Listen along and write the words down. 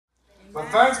But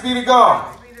thanks be to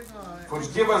God for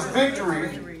give us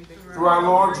victory through our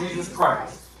Lord Jesus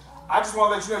Christ. I just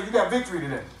want to let you know you got victory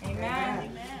today.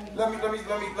 Amen. Let me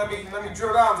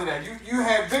drill down to that. You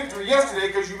had victory yesterday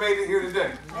because you made it here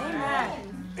today.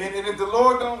 Amen. And if the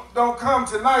Lord don't come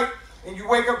tonight and you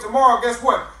wake up tomorrow, guess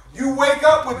what? You wake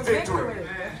up with victory.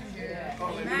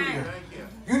 Amen.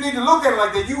 You need to look at it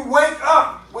like that. You wake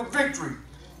up with victory.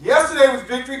 Yesterday was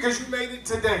victory because you made it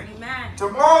today. Amen.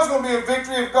 Tomorrow's going to be a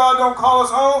victory if God don't call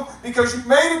us home because you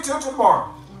made it till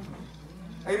tomorrow.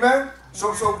 Amen?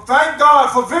 So thank God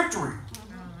for victory.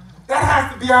 That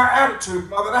has to be our attitude,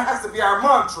 Mother. That has to be our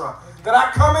mantra. That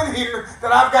I come in here,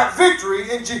 that I've got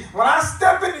victory in Jesus. When I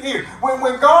step in here,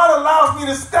 when God allows me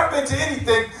to step into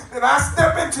anything, then I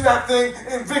step into that thing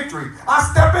in victory. I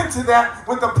step into that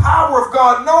with the power of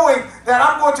God, knowing that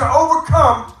I'm going to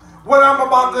overcome what I'm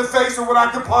about to face or what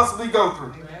I could possibly go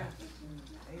through.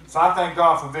 So I thank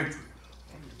God for victory.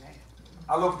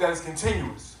 I look at that as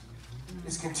continuous.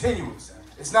 It's continuous.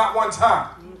 It's not one time.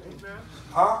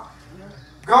 Huh?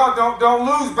 God don't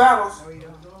lose battles.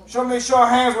 Show me a show of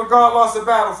hands where God lost a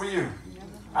battle for you.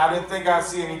 I didn't think I'd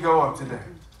see any go up today.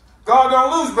 God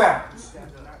don't lose battles.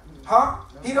 Huh?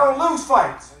 He don't lose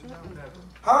fights.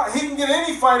 Huh? He can get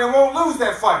any fight and won't lose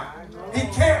that fight. He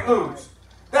can't lose.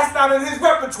 That's not in his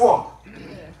repertoire.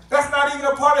 That's not even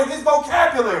a part of his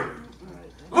vocabulary.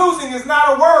 Losing is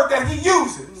not a word that he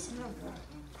uses.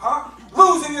 Huh?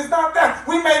 Losing is not that.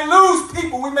 We may lose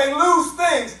people, we may lose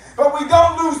things, but we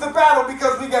don't lose the battle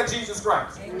because we got Jesus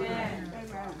Christ. Amen.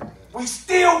 We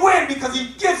still win because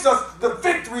he gives us the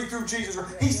victory through Jesus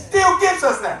Christ. He still gives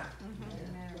us that.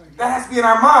 That has to be in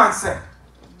our mindset.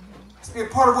 It has to be a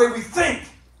part of the way we think.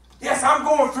 Yes, I'm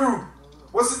going through.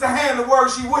 What's Sister Hand, the word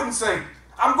she wouldn't say?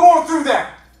 I'm going through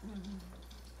that.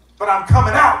 But I'm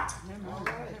coming out.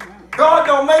 God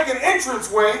don't make an entrance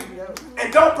way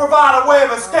and don't provide a way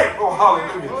of escape. Oh,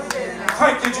 hallelujah.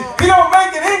 Thank you, Jesus. He don't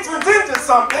make an entrance into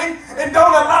something and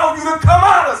don't allow you to come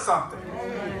out of something.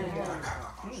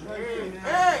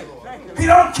 He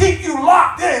don't keep you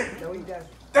locked in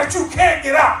that you can't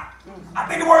get out. I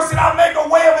think the word said, I'll make a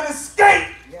way of an escape.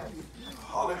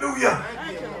 Hallelujah.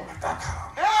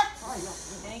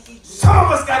 Some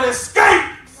of us got to escape.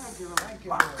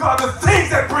 My God, the things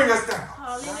that bring us down.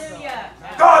 Hallelujah.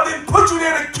 God didn't put you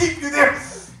there to keep you there.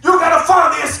 You got to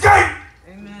find the escape.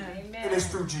 Amen. It is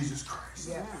through Jesus Christ.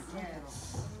 Yes.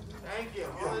 Thank you.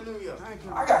 Hallelujah.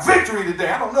 I got victory today.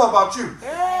 I don't know about you.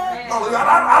 Hallelujah.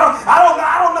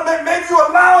 I don't know. Maybe you're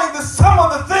allowing some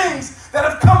of the things that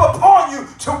have come upon you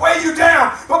to weigh you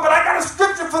down. But I got a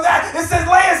scripture for that. It says,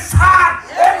 lay aside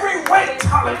every weight.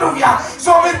 Hallelujah.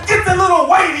 So if it gets a little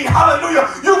weighty, hallelujah,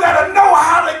 you got to know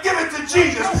how to give it to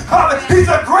Jesus. He's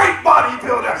a great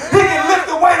bodybuilder. He can lift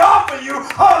the weight off of you.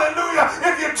 Hallelujah.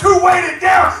 If you're too weighted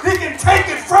down, he can take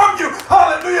it from you.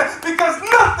 Hallelujah. Because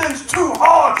nothing's too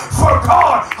hard for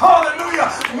God.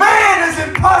 Hallelujah. Man is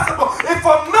impossible. If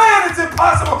for man it's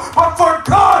impossible, but for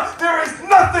God there is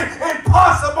nothing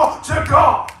impossible to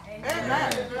God.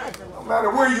 Amen. No matter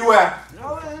where you at.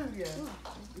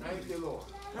 Thank you, Lord.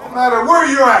 No matter where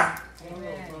you're at.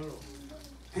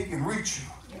 He can reach you.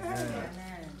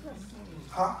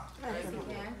 Huh?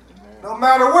 No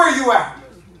matter where you at.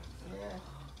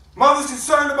 Mother's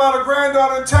concerned about her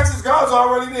granddaughter in Texas. God's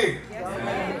already there.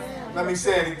 Let me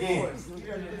say it again.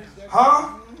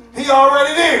 Huh? He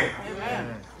already there.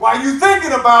 While you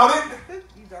thinking about it,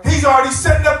 he's already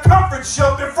setting up comfort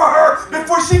shelter for her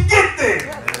before she get there.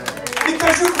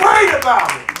 Because you prayed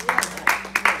about it.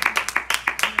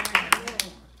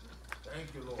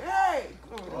 Thank you,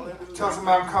 Lord. Tell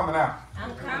somebody I'm coming out.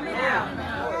 I'm coming out.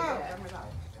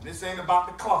 And this ain't about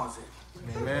the closet.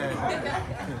 Amen.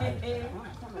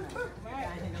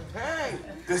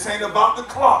 This ain't about the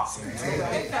closet.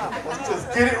 Let's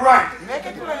just get it right.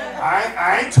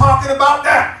 I ain't talking about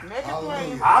that.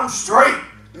 I'm straight.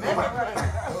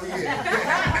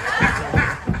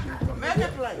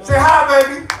 Say hi,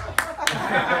 baby.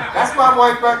 That's my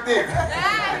wife back there.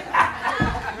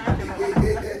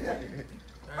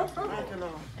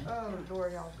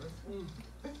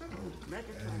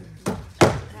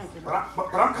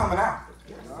 But I'm coming out.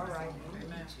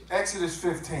 Exodus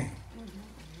 15.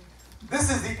 This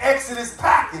is the Exodus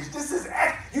package. This is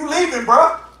you leaving,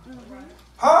 bro?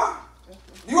 Huh?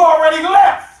 You already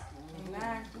left.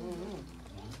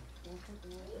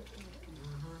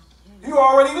 You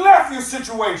already left your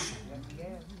situation.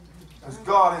 Because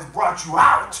God has brought you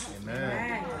out.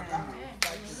 Amen.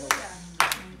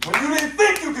 When you didn't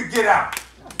think you could get out.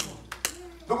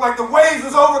 Looked like the waves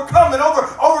was overcoming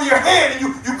over your head and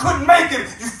you couldn't make it.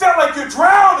 You felt like you're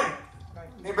drowning.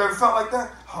 Anybody ever felt like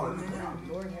that? Hallelujah.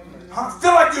 I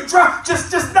feel like you're drunk, just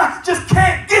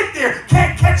can't get there,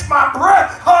 can't catch my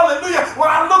breath. Hallelujah. When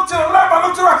I look to the left, I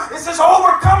look to the right, it's just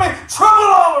overcoming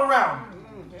trouble all around.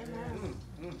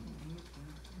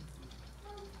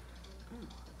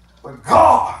 But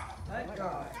God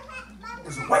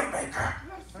is a way maker.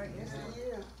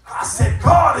 I said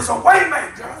God is a way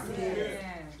maker.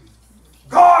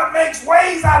 God makes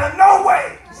ways out of no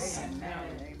ways.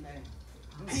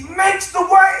 He makes the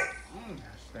way.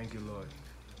 Thank you, Lord.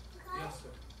 Yes, sir.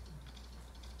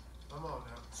 Come on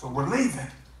now. So we're leaving.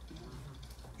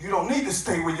 You don't need to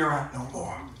stay where you're at no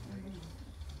more.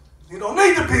 You don't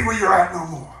need to be where you're at no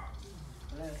more.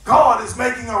 God is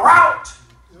making a route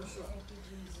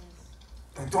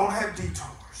that don't have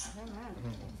detours.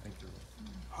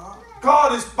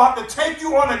 God is about to take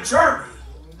you on a journey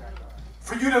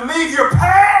for you to leave your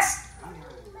past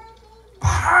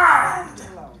behind.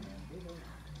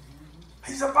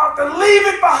 He's about to leave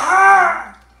it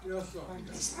behind.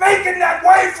 He's making that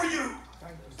way for you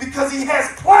because he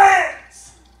has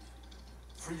plans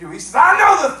for you. He says, I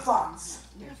know the thoughts.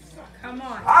 Come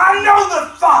on. I know the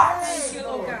thoughts. Thank you,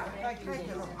 Lord God.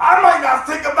 I might not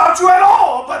think about you at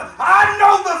all, but I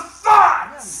know the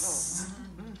thoughts.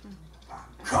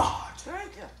 God,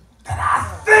 that I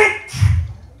think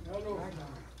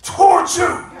towards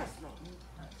you.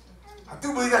 I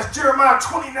do believe that's Jeremiah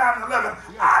 29:11.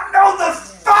 I know the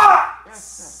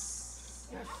thoughts.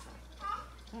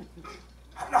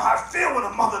 I know how I feel when a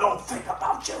mother don't think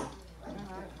about you.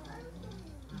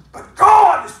 But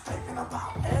God is thinking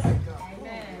about me.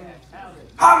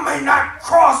 I may not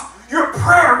cross your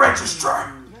prayer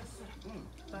register.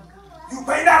 You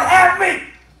may not have me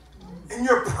in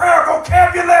your prayer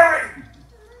vocabulary.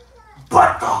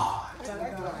 But God.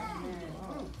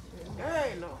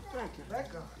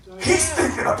 He's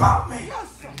thinking about me.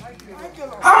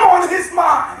 I'm on his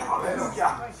mind.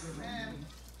 Hallelujah.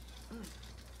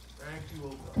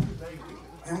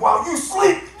 And while you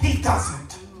sleep, he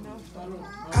doesn't.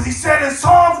 Because he said in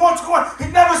Psalms 121,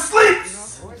 he never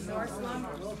sleeps.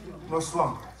 No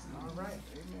slumber.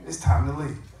 It's time to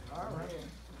leave.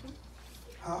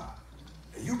 Huh?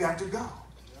 You got to go.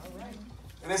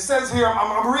 And it says here,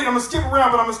 I'm going to skip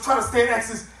around, but I'm going to try to stay in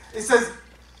Exodus. It says,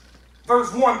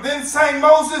 verse 1, then sang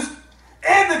Moses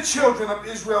and the children of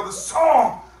Israel the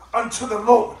song unto the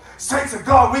Lord. Saints of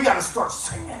God, we got to start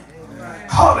singing.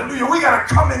 Hallelujah. We got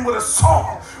to come in with a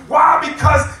song. Why?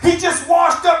 Because he just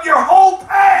washed up your whole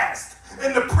past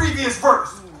in the previous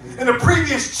verse. In the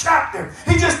previous chapter,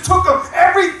 he just took them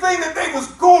everything that they was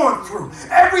going through,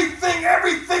 everything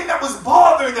that was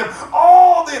bothering them,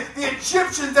 all the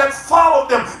Egyptians that followed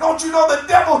them. Don't you know the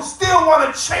devil still want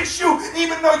to chase you,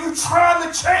 even though you're trying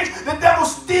to change? The devil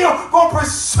still going to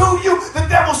pursue you. The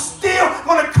devil still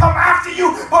going to come after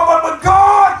you. But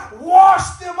God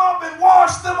washed them up and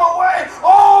washed them away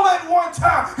all at one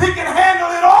time. He can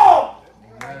handle it all.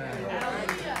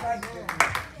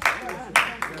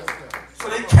 So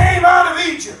they came out of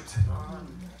Egypt.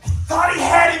 He thought he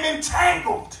had him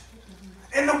entangled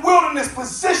in the wilderness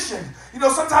position. You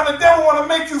know, sometimes the devil want to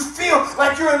make you feel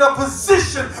like you're in a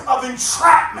position of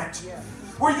entrapment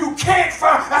where you can't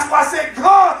find. That's why I said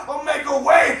God will make a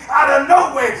way out of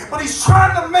no way. But he's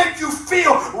trying to make you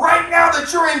feel right now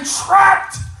that you're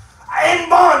entrapped in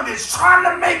bondage, trying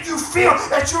to make you feel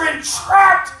that you're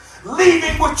entrapped,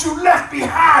 leaving what you left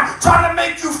behind, trying to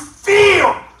make you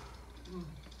feel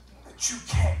you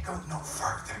can't go no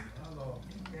further.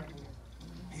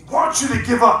 He wants you to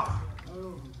give up.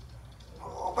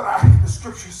 Oh, but I hear the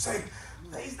scriptures say,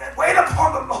 those that wait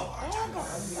upon the Lord.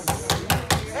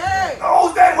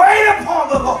 Those that wait upon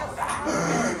the Lord.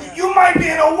 You might be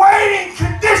in a waiting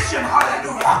condition,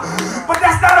 hallelujah, but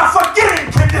that's not a forgetting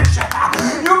condition.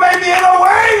 You may be in a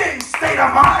waiting state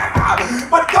of mind,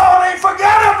 but God ain't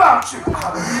forget about you.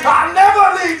 I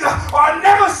never leave or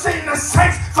never seen the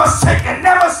saints forsaken,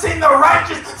 never seen the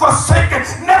righteous forsaken,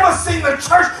 never seen the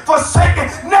church forsaken,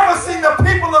 never seen the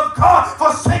people of God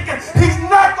forsaken. He's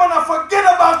not going to forget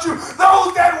about you.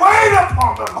 Those that wait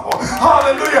upon the Lord,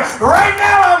 hallelujah. Right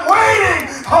now I'm waiting,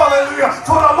 hallelujah,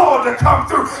 for the Lord to come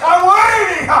through. I'm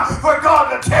waiting for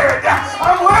God to tear it down.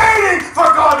 I'm waiting for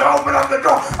God to open up the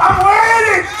door. I'm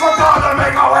waiting for God to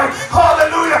make a way,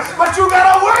 hallelujah. But you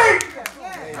got to wait.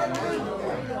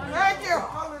 Thank you.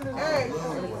 Hey.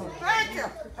 Thank you.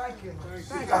 Thank you.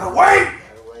 You got to wait.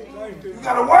 You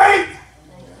got to wait.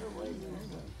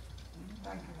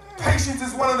 Patience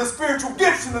is one of the spiritual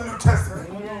gifts in the New Testament.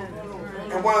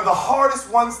 And one of the hardest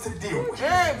ones to deal with.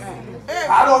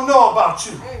 I don't know about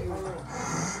you,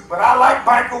 but I like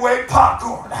microwave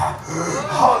popcorn.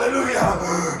 Hallelujah.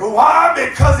 Why?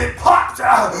 Because it pops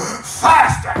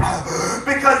faster.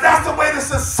 Because that's the way the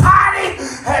society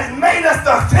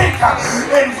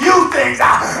didn't view things.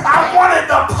 I wanted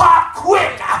the pop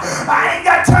quick. I ain't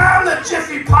got time to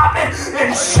jiffy pop it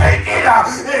and shake it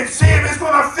and see if it's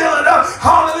going to fill it up.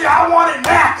 Hallelujah, I want it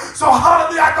now. So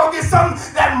hallelujah, I go get something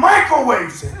that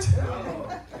microwaves it.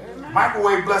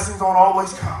 Microwave blessings don't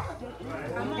always come.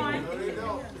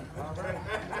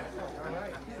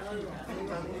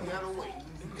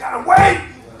 You gotta wait.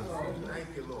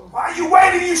 While you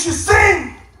waiting, you should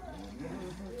sing.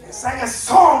 And sing a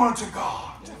song unto God.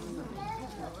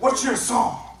 What's your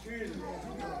song?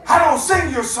 I don't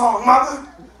sing your song, mother,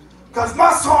 because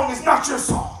my song is not your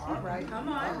song.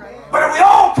 But if we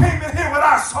all came in here with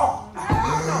our song,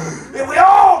 if we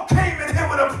all came in here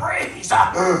with a praise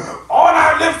on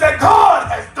our lips that God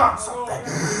has done something,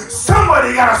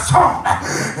 somebody got a song.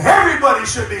 Everybody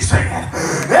should be singing.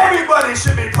 Everybody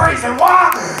should be praising.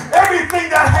 Why? Everything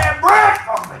that had breath,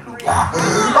 hallelujah,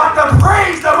 ought to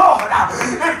praise the Lord.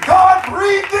 If God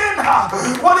breathed in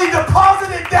what he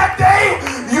deposited that day,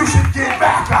 you should give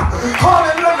back.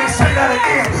 Hallelujah, let me say that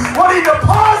again. What he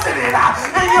deposited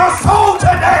in your soul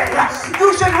today,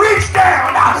 you should reach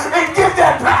down and give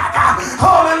that back.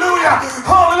 Hallelujah.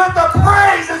 Hallelujah. Let the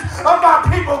praises of my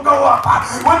people go up.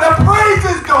 When the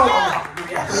praises go up,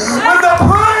 when the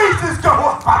praises go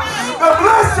up, the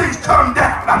blessings come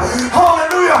down.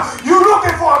 Hallelujah. You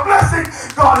looking for a blessing,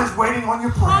 God is waiting on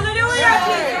your praise.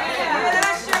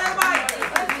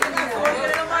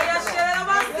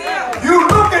 You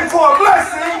looking for a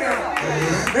blessing,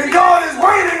 and God is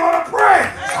waiting on a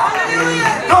praise.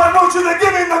 God wants you to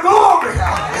give him the glory.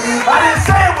 I didn't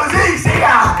say it was easy.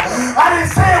 I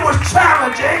didn't say it was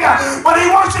challenging, but he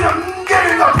wants you to give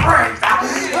him the praise.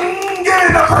 Give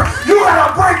him the praise. You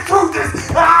gotta break through this.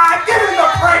 Give him the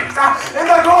praise and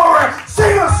the glory.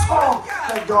 Sing a song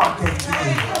that God gave to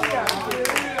you.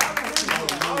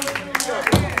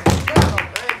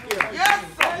 Yes,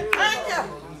 sir. Thank you.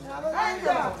 Thank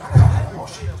you.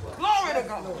 Glory to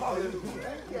God.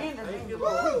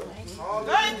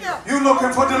 Thank you. You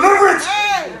looking for deliverance?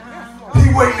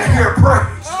 He waiting to hear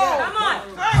praise.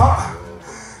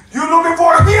 You looking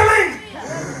for a healing?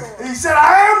 He said,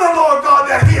 I am the Lord God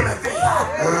that healeth thee.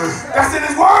 That's in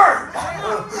his word.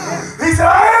 He said,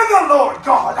 I am the Lord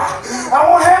God. I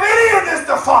won't have any of this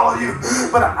to follow you,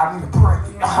 but I need to pray.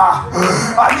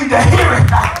 I need to hear it.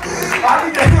 I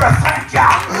need to hear a thank you.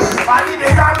 I need to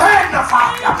hear a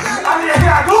magnify you. I need to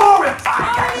hear a glorify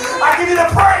you. I give you the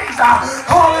praise.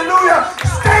 Hallelujah.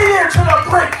 Stay there till the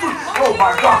breakthrough. Oh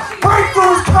my God.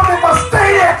 Breakthrough is coming, but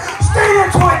stay there. Stay there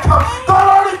till it comes. God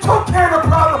already took care of the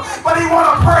problem, but he want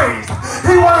to praise.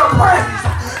 He want to praise.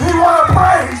 He want to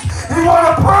praise. He want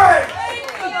to praise. He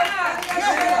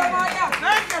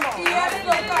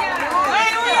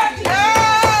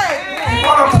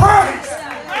want to praise.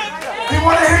 He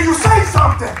want to hear you say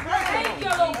something. Thank you.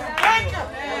 Thank you.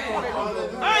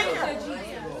 Thank you.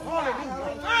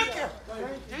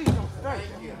 Thank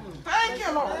you. Thank you,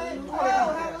 Lord.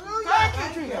 Thank you,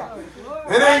 Jesus.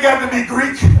 It ain't got to be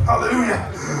Greek.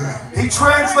 Hallelujah. He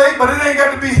translates, but it ain't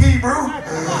got to be Hebrew.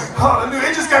 Hallelujah.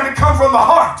 It just got to come from the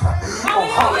heart. Oh,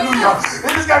 hallelujah.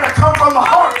 It just got to come from the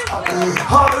heart.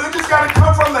 Hallelujah. It just got to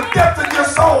come from the depth of your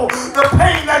soul. The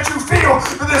pain that you feel,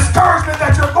 the discouragement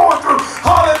that you're going through.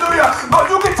 Hallelujah. But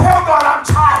you can tell God, I'm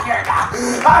tired.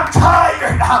 I'm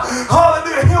tired.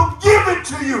 Hallelujah. He'll give it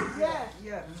to you.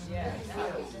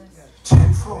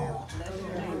 Tenfold.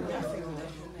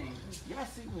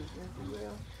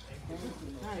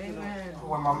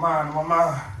 Oh, in my mind.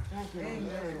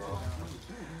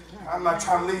 I'm not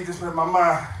trying to leave this, but in my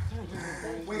mind,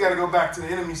 we got to go back to the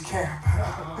enemy's camp.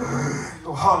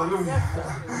 Oh, hallelujah.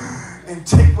 And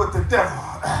take what the devil,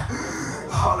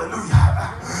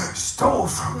 hallelujah, stole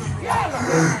from you.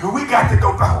 We got to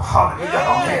go back. Hallelujah.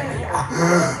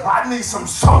 I need some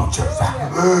soldiers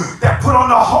that put on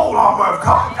the whole armor of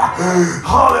God.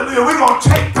 Hallelujah. We're going to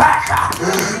take back.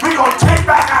 We're going to take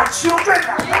back our children.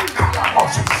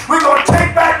 We're going to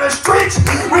take back the streets.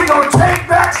 We're going to take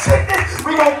back sickness.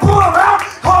 We're going to pull them out.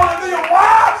 Hallelujah.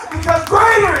 Why? Because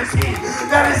greater is he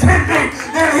that is in me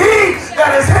than he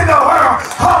that is in the world.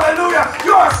 Hallelujah.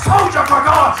 You're a soldier for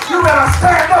God. You better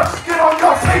stand up. Get on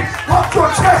your feet. Put your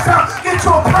chest out. Get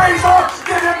your praise on.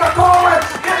 Get in the glory.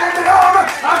 Get in the honor.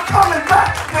 I'm coming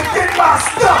back to get my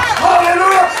stuff.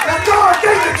 Hallelujah. And God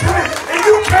gave it to me. And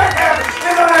you can't have it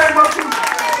in the name of Jesus.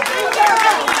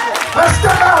 Let's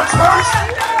step out, church.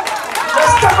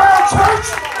 Let's step out, church.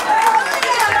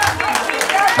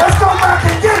 Let's go back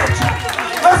and get it.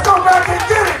 Let's go back and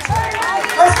get it.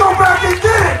 Let's go back and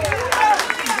get it.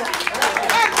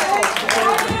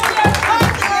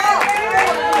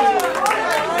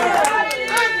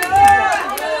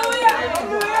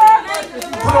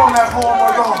 Put on that whole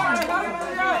armor, God.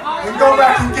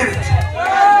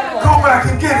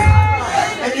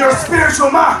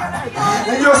 spiritual mind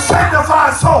and your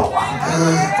sanctified soul.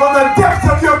 From the depths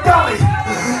of your belly,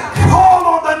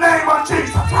 call on the name of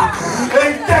Jesus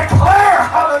and declare,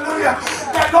 hallelujah,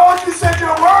 that Lord, you said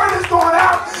your word is going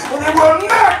out and it will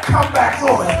not come back,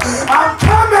 Lord. I'm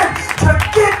coming to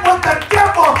get what the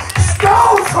devil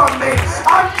stole from me.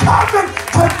 I'm coming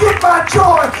to get my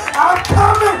joy. I'm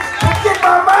coming to get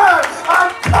my mind.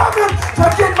 I'm coming to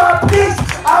get my peace.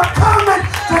 I'm coming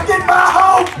to get my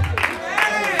hope.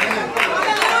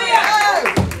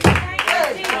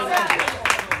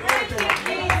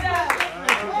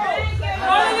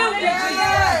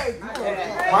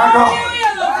 My God,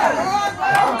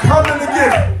 I'm coming to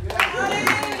get it.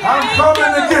 I'm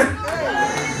coming to get it.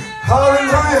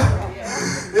 Hallelujah.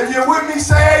 If you're with me,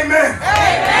 say amen.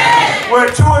 Amen. Where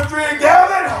 2 or 3 are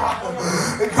gathered,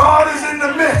 God is in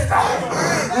the midst.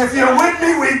 If you're with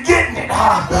me, we're getting it.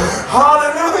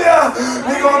 Hallelujah.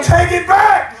 We're going to take it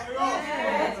back.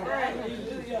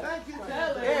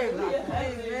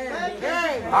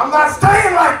 I'm not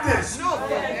staying like this.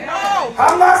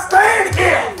 I'm not staying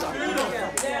here.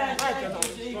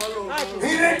 He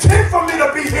didn't intend for me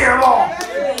to be here long.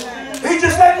 He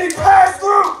just let me pass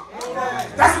through.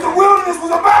 That's what the wilderness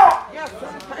was about.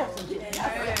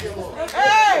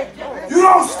 You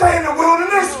don't stay in the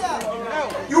wilderness.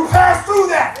 You pass through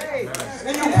that.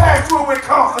 And you pass through it with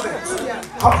confidence.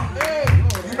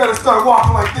 You better start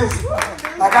walking like this.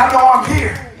 Like I know I'm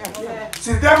here.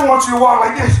 See, the devil wants you to walk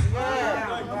like this.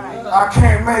 I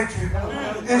can't make it.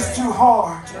 It's too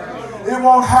hard. It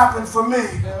won't happen for me.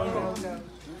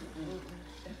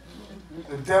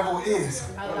 The devil is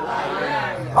a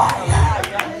liar.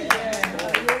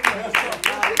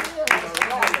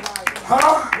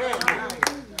 Huh?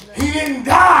 He didn't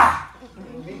die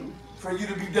for you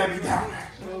to be Debbie Downer.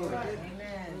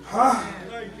 Huh?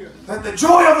 That the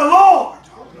joy of the Lord.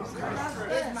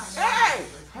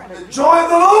 The joy of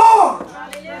the Lord.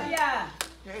 Hallelujah.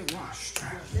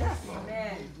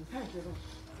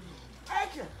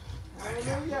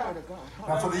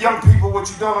 Now for the young people, what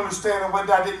you don't understand and what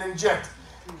I didn't inject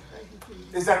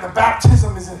is that the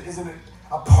baptism is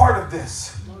a part of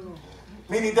this.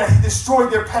 Meaning that he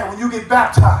destroyed their past. When you get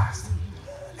baptized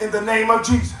in the name of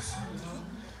Jesus,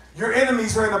 your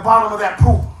enemies are in the bottom of that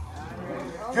pool.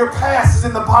 Your past is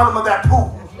in the bottom of that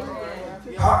pool.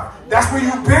 That's where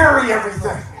you bury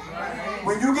everything.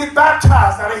 When you get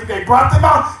baptized, now they brought them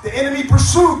out. The enemy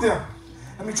pursued them.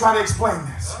 Let me try to explain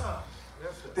this.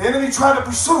 The enemy tried to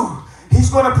pursue. He's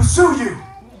going to pursue you.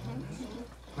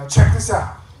 Now check this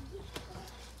out.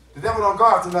 The devil don't go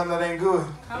after nothing that ain't good.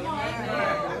 Come on.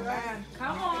 Amen.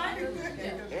 Come on.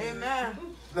 Amen.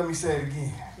 Let me say it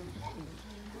again.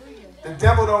 The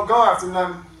devil don't go after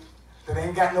nothing that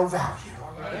ain't got no value.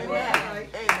 Amen.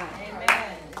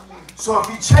 Amen. So if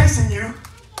he's chasing you,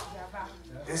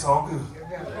 it's all good.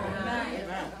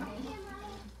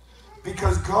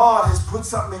 Because God has put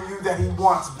something in you that he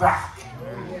wants back.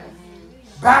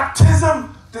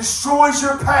 Baptism destroys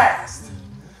your past.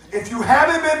 If you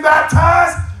haven't been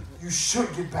baptized, you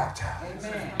should get baptized.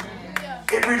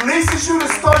 It releases you to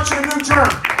start your new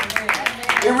journey.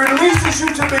 It releases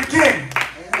you to begin.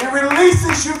 It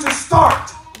releases you to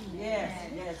start.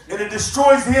 And it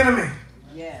destroys the enemy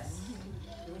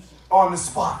on the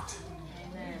spot.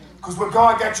 Because what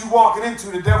God got you walking into,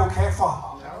 the devil can't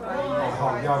follow.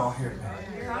 Oh, y'all don't hear me.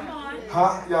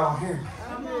 Huh? Y'all don't hear me.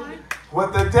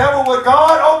 What the devil, what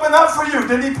God opened up for you,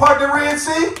 didn't he part the Red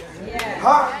Sea?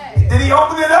 Huh? Did he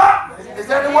open it up? Is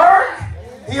that the word?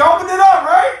 He opened it up,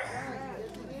 right?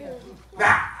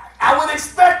 Now, I would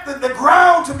expect the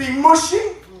ground to be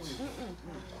mushy.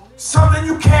 Something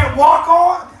you can't walk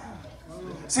on.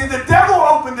 See, the devil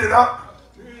opened it up.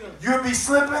 You'd be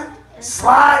slipping,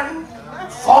 sliding,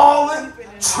 falling,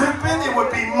 tripping. It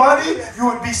would be muddy. You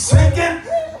would be sinking.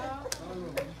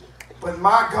 But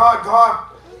my God, God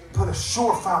put a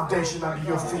sure foundation under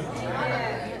your feet.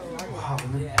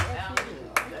 Hallelujah.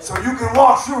 So you can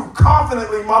walk through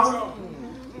confidently, mother.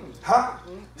 Huh?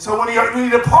 So when he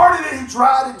departed it, he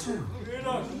dried it too.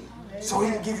 So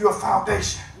he can give you a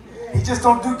foundation. He just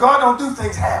don't do, God don't do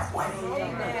things halfway.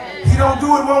 He don't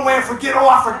do it one way and forget, oh,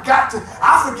 I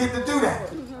forget to do that.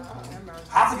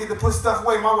 I forget to put stuff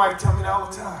away. My wife tells me that all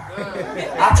the time.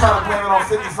 I try to blame it on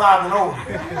 55 and older.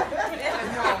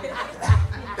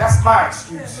 That's my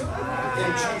excuse.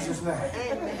 In Jesus' name.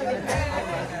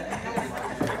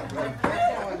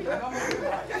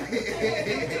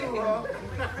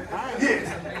 Yeah.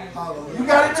 You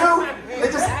got it too?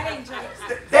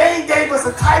 They ain't gave us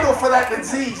a title for that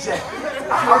disease yet.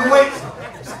 I'm waiting.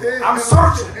 I'm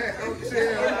searching.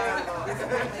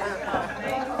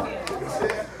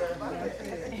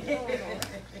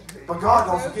 But God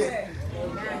don't forget.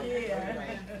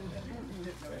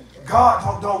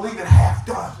 God don't leave it half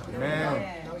done.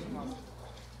 Amen.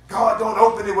 God don't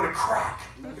open it with a crack.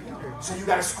 So you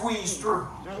got to squeeze through.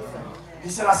 He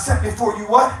said, I set before you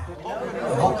what?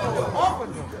 An open door.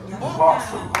 You can walk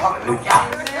through. Hallelujah.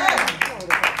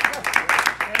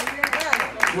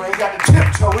 You ain't got to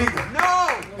tiptoe either. No.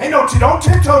 Ain't no, don't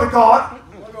tiptoe to God.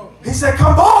 He said,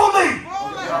 come boldly.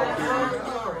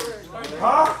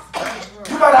 Huh?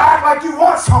 You better act like you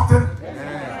want something.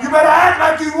 You better act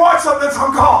like you want something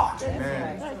from God.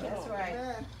 That's right.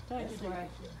 That's right.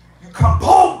 You come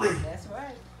boldly That's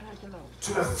right.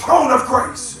 to the throne of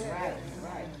grace.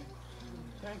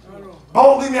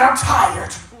 Boldly means I'm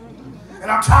tired.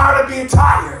 And I'm tired of being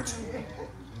tired.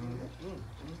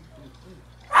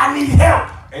 I need help.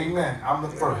 Amen. I'm the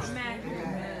first.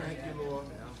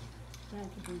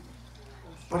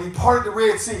 But he parted the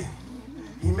Red Sea.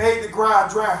 He made the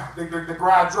ground dry. The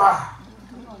ground dry.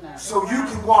 So you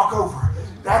can walk over.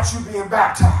 That's you being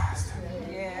baptized.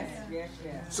 Yes, yes,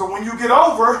 yes. So when you get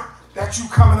over, that's you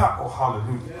coming up. Oh,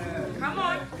 hallelujah. Come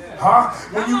on. Huh?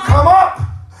 When you come up,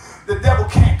 the devil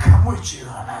can't come with you.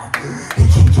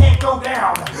 He can't go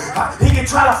down. He can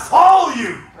try to follow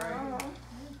you.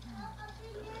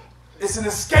 It's an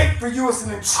escape for you. It's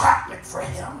an entrapment for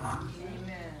him.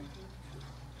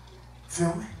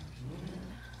 Feel me?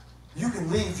 You can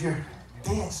leave your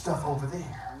dead stuff over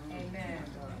there. Amen.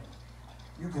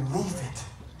 You can leave it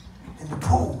in the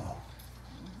pool.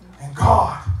 And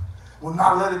God will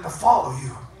not let it to follow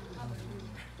you.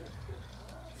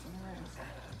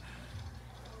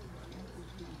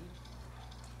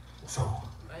 So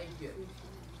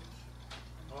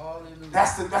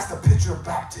that's the picture of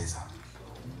baptism.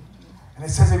 And it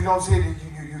says, if you don't see it,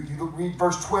 you read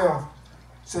verse 12. It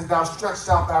says, thou stretched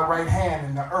out thy right hand,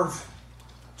 and the earth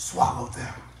swallowed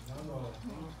them.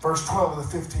 Verse 12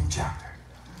 of the 15th chapter.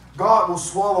 God will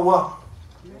swallow up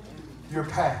your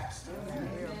past.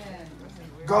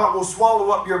 God will swallow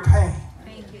up your pain.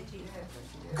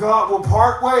 God will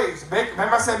part ways.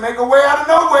 Remember I said, make a way out of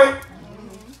no way.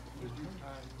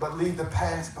 But leave the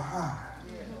past behind.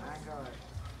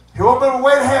 He'll open a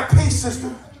way to have peace,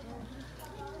 sister.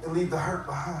 And leave the hurt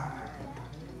behind.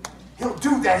 He'll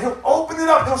do that. He'll open it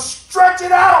up. He'll stretch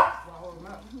it out.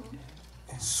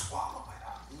 And swallow it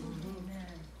up.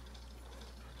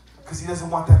 Because he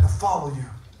doesn't want that to follow you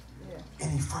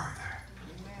any further.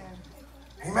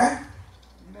 Amen?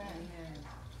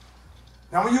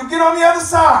 Now when you get on the other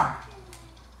side,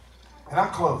 and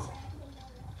I'm closing.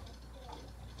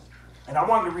 And I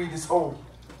wanted to read this whole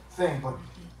thing, but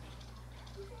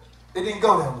it didn't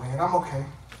go that way, and I'm okay.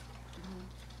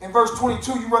 In verse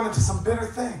 22, you run into some bitter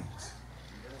things.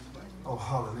 Oh,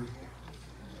 hallelujah.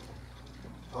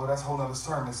 Oh, that's a whole other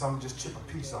sermon, so I'm going to just chip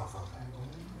a piece off of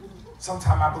it.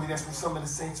 Sometimes I believe that's where some of the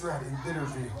saints are at, in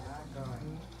Bitterville.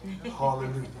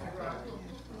 Hallelujah.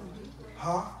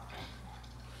 Huh?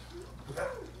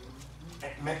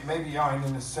 Maybe y'all ain't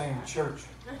in the same church.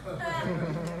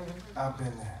 I've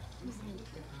been there.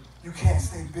 You can't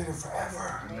stay bitter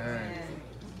forever.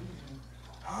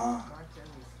 Huh?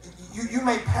 You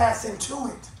may pass into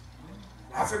it.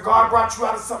 After God brought you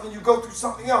out of something, you go through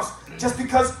something else. Just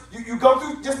because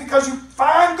just because you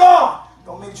find God,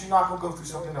 don't mean you're not going to go through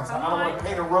something else. I don't want to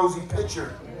paint a rosy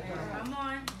picture. Come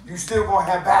on. You still going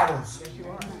to have battles.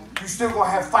 You still going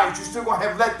to have fights. You still going to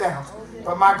have letdowns.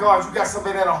 But my God, you got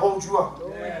somebody that'll hold you up.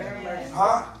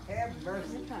 Huh?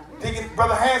 Thinking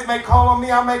Brother Hans may call on me,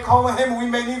 I may call on him, and we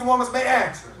may neither one of us may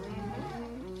answer.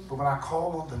 But when I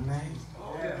call on the name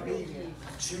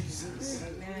of Jesus,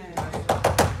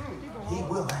 he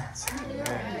will answer.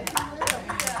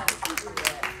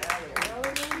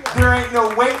 There ain't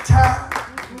no wait time.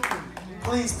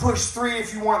 Please push 3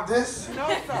 if you want this. No,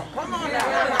 sir. Come on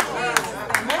now.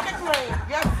 Make it plain.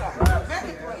 Yes, sir.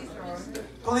 Make it plain.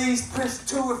 Please push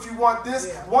 2 if you want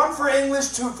this. 1 for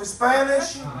English, 2 for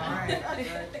Spanish.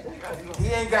 He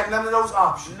ain't got none of those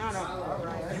options.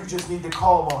 You just need to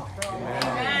call on it.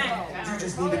 You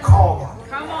just need to call on it.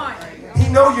 Come on. He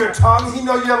know your tongue. He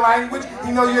know your language.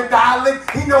 He know your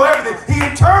dialect. He know everything. He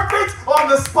interprets on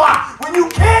the spot. When you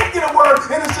can't get a word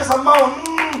and it's just a moan,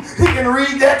 he can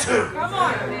read that too. Come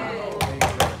on.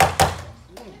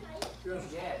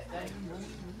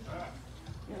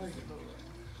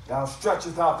 Thou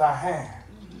stretchest out thy hand,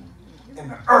 and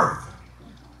the earth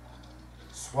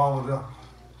swallowed up.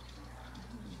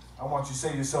 I want you to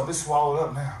say to yourself, it's swallowed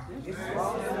up now.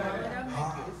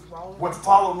 Huh? What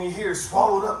followed me here is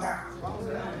swallowed up now.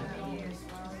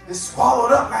 It's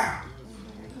swallowed up now.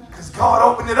 Because God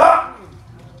opened it up.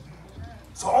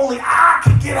 So only I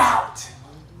can get out.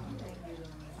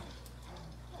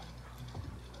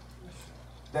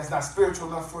 That's not spiritual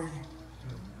enough for you.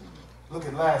 Look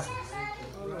at Lazarus.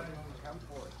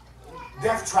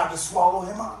 Death tried to swallow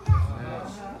him up.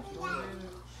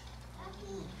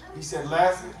 He said,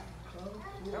 Lazarus,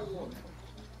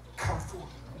 come forth.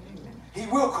 He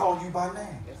will call you by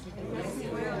name. Yes, he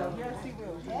will. Yes, he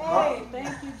will. Hey,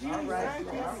 thank you, Jesus.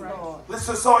 Yes, Lord. Listen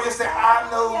to the song yesterday, I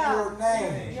know your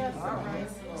name. Yes,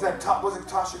 Lord. Is that was it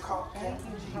Tasha call?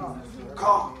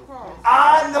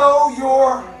 I know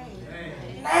your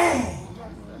name.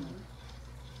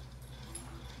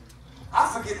 I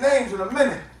forget names in a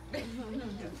minute.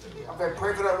 I better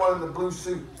pray for that one in the blue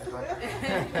suit.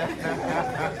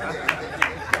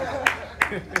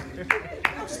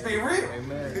 Just be real.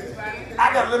 Amen.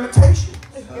 I got limitations.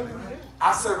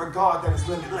 I serve a God that is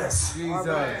limitless. Jesus.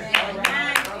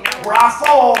 Where I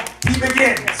fall, he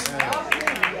begins.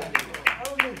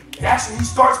 Actually, he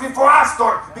starts before I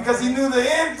start because he knew the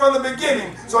end from the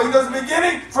beginning. So he knows the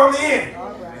beginning from the end.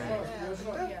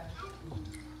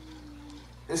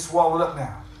 It's swallowed up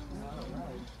now.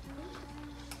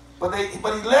 But he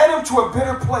led him to a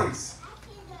bitter place.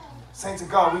 Saints of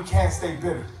God, we can't stay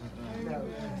bitter.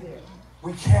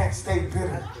 We can't stay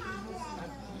bitter.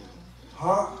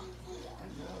 Huh?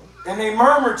 And they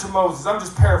murmured to Moses. I'm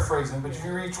just paraphrasing, but if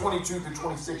you read 22 through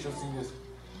 26, you'll see this.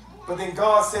 But then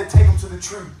God said, take him to the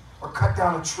tree, or cut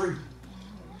down a tree.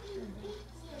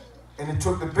 And it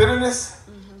took the bitterness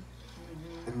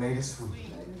and made it sweet.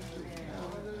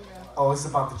 Oh, it's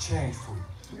about to change for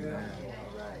you.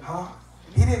 Huh?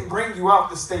 He didn't bring you out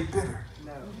to stay bitter.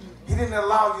 He didn't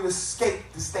allow you to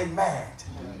escape to stay mad.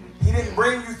 He didn't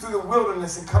bring you through the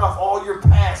wilderness and cut off all your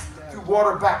past through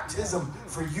water baptism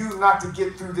for you not to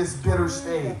get through this bitter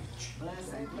stage.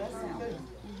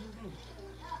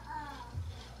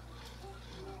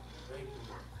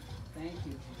 Thank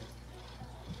you.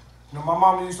 You know, my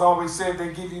mama used to always say if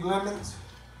they give you lemons,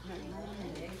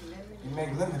 you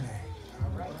make lemonade.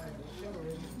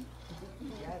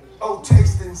 Oh,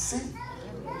 taste and see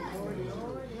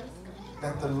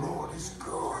that the Lord is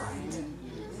good.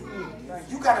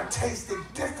 You got to taste it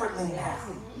differently now.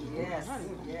 Yes,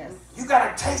 yes. You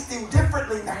got to taste him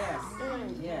differently now.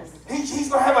 Yes. He's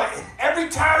going to have every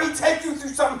time he takes you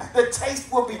through something, the taste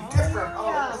will be different.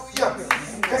 Hallelujah.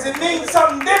 Because it means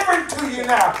something different to you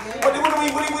now. But when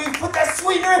we put that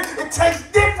sweetener in, it tastes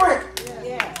different.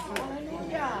 Yes.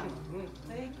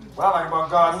 What I like about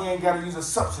God, he ain't got to use a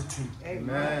substitute.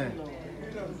 Amen.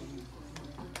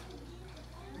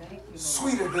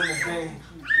 Sweeter than the day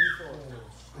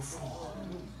before.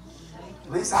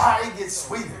 At least how he gets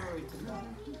sweeter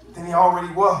than he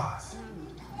already was.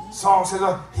 Song says,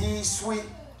 he's sweet.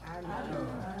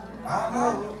 I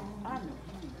know.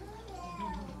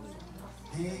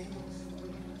 He's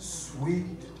sweet.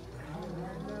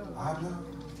 I know.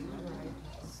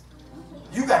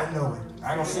 You got to know it. I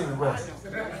ain't going to sing the rest.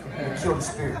 It'll kill the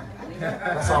spirit.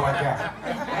 That's all I got.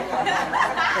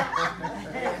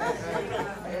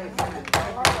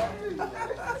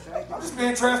 I'm just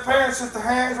being transparent, Sister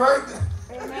Hands, right?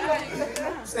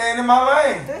 Staying in my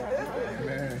lane.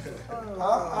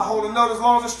 I hold a note as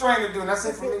long as a stranger do. That's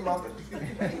it for me, mother.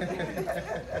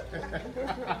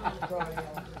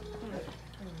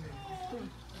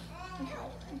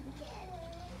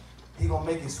 He gonna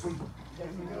make it sweet.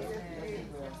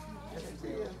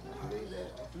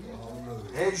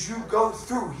 As you go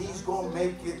through, he's gonna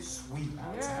make it sweet.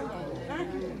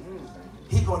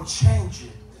 He gonna change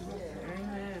it.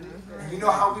 And you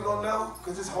know how we gonna know?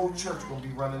 Because this whole church gonna be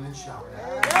running and shouting.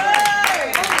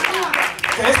 Okay,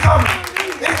 it's coming.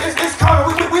 It's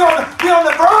coming. We on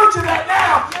the verge of that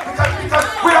now because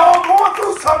we're all going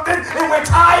through something and we're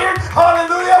tired.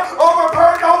 Hallelujah.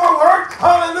 Overburdened, overworked.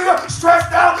 Hallelujah.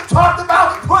 Stressed out, talked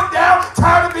about, put down,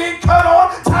 tired of being cut on,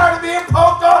 tired of being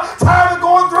poked on, tired of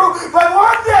going through. But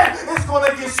one day it's going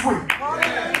to get sweet.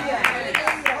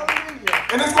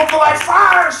 And it's going to feel like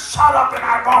fire shot up in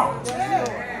our bones.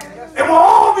 And we'll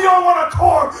all be on one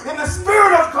accord. And the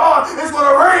Spirit of God is going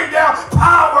to rain down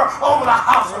power over the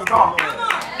house of God.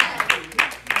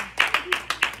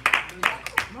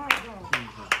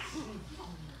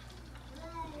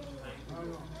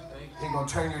 He's going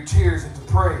to turn your tears into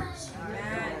praise.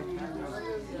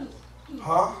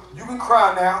 Huh? You can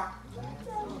cry now.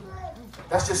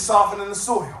 That's just softening the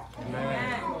soil.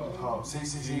 Oh, see,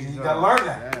 you got to learn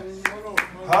that.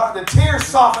 Huh? The tears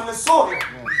soften the soil.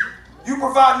 You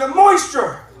provide the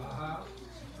moisture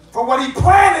for what he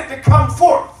planted to come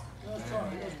forth.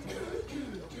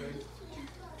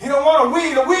 He don't want a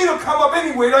weed. A weed will come up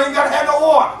anyway. You don't even got to have no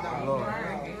water.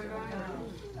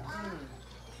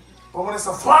 But when it's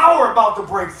a flower about to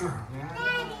break through,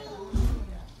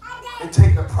 it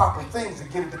takes the proper things to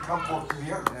get it to come forth to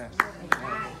the earth.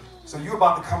 So you're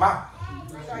about to come out.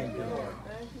 Thank you, Lord.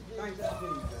 Thank you,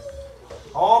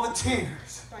 Jesus. All the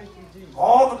tears, Thank you, Jesus.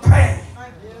 all the pain,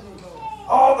 Thank you, Lord.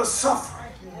 all the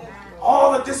suffering,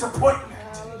 all the disappointment,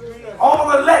 all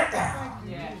the letdown.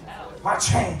 My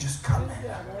change is coming.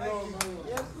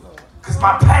 Because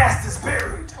my past is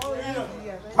buried.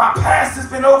 My past has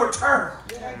been overturned.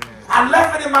 I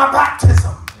left it in my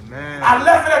baptism. Amen. I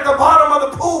left it at the bottom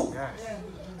of the pool. Yes.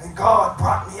 And God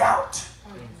brought me out.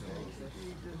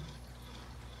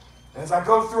 As I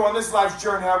go through on this life's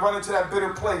journey, I run into that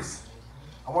bitter place.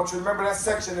 I want you to remember that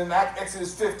section in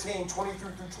Exodus 15, 23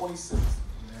 through 26.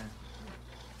 Amen.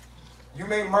 You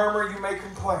may murmur, you may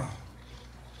complain.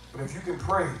 But if you can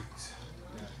praise,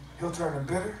 he'll turn the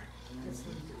bitter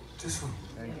to sweet.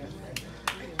 Thank you.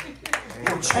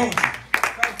 He'll change it.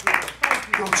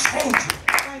 He'll change it.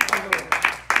 Thank you, Lord.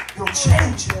 He'll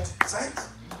change it. Saints,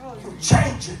 he'll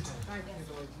change it. Thank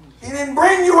you, Lord Jesus. He didn't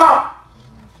bring you out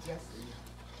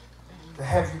to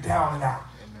have you down and out.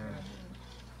 Amen.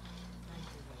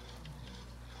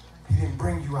 He didn't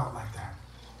bring you out like that.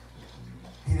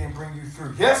 He didn't bring you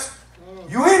through. Yes,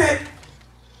 you in it,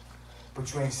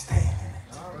 but you ain't staying in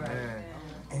it. Amen.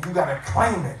 And you got to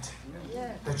claim it,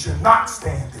 that you're not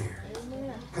staying there.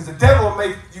 Because the devil will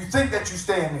make you think that you're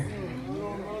staying there.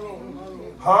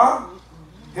 Huh?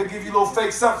 He'll give you little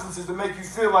fake substances to make you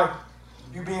feel like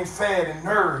you're being fed and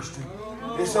nourished.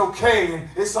 And it's okay and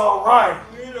it's all right.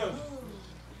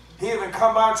 He'll even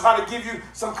come by and try to give you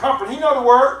some comfort. He know the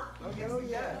word.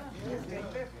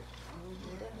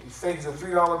 He fakes a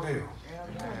 $3 bill.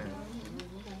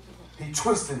 He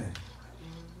twisting it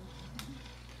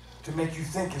to make you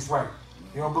think it's right.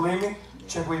 You don't believe me?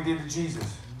 Check what he did to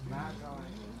Jesus.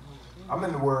 I'm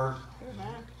in the word.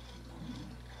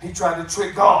 He tried to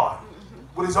trick God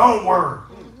with his own word.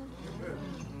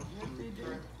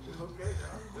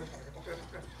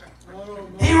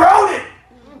 He wrote it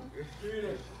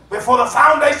before the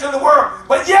foundation of the world.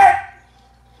 But yet,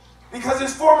 because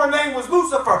his former name was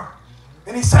Lucifer,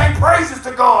 and he sang praises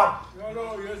to God,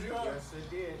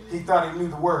 he thought he knew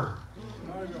the word.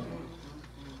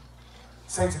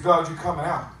 Saints of God, you're coming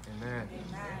out. Amen.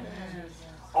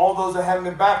 All those that haven't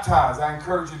been baptized, I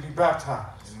encourage you to be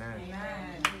baptized. Amen.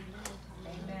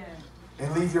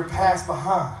 And leave your past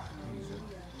behind.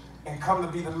 And come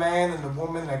to be the man and the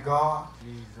woman that God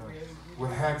Jesus.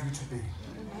 would have you to be.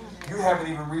 You haven't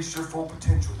even reached your full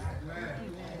potential yet.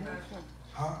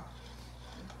 Huh?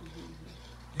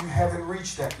 You haven't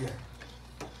reached that yet.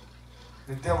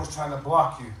 The devil's trying to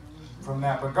block you from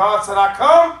that. But God said, I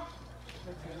come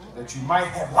that you might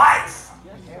have life.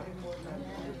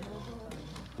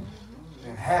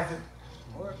 And have it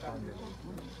more abundantly.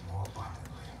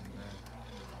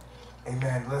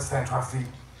 Amen. Let's stand to our feet.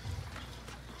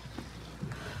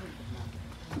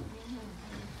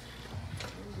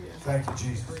 Thank you,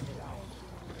 Jesus.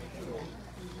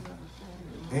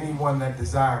 Anyone that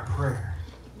desire prayer,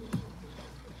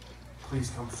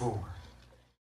 please come forward.